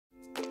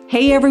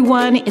Hey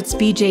everyone, it's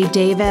BJ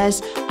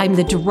Davis. I'm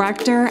the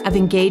Director of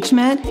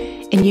Engagement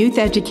and Youth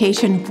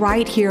Education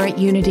right here at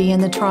Unity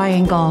in the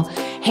Triangle.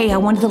 Hey, I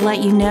wanted to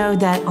let you know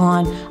that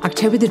on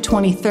October the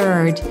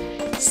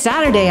 23rd,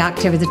 Saturday,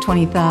 October the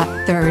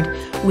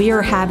 23rd, we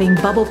are having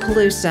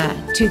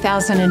Palooza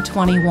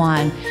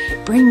 2021.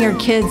 Bring your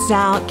kids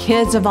out,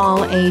 kids of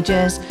all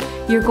ages.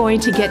 You're going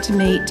to get to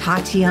meet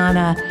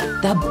Tatiana,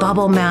 the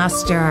Bubble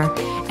Master,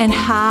 and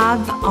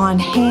have on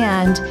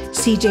hand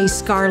CJ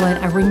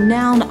Scarlett, a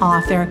renowned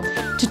author,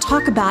 to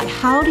talk about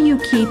how do you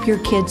keep your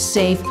kids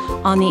safe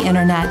on the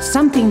internet,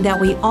 something that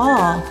we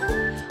all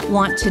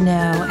want to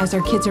know as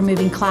our kids are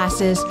moving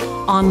classes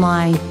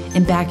online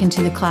and back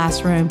into the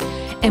classroom.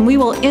 And we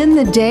will end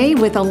the day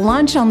with a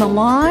lunch on the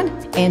lawn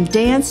and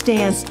dance,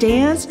 dance,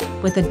 dance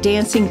with a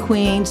dancing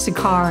queen,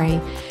 Sakari.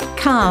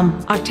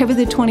 Come October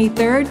the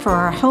 23rd for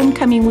our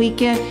homecoming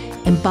weekend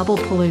in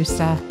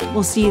Palooza.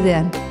 We'll see you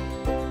then.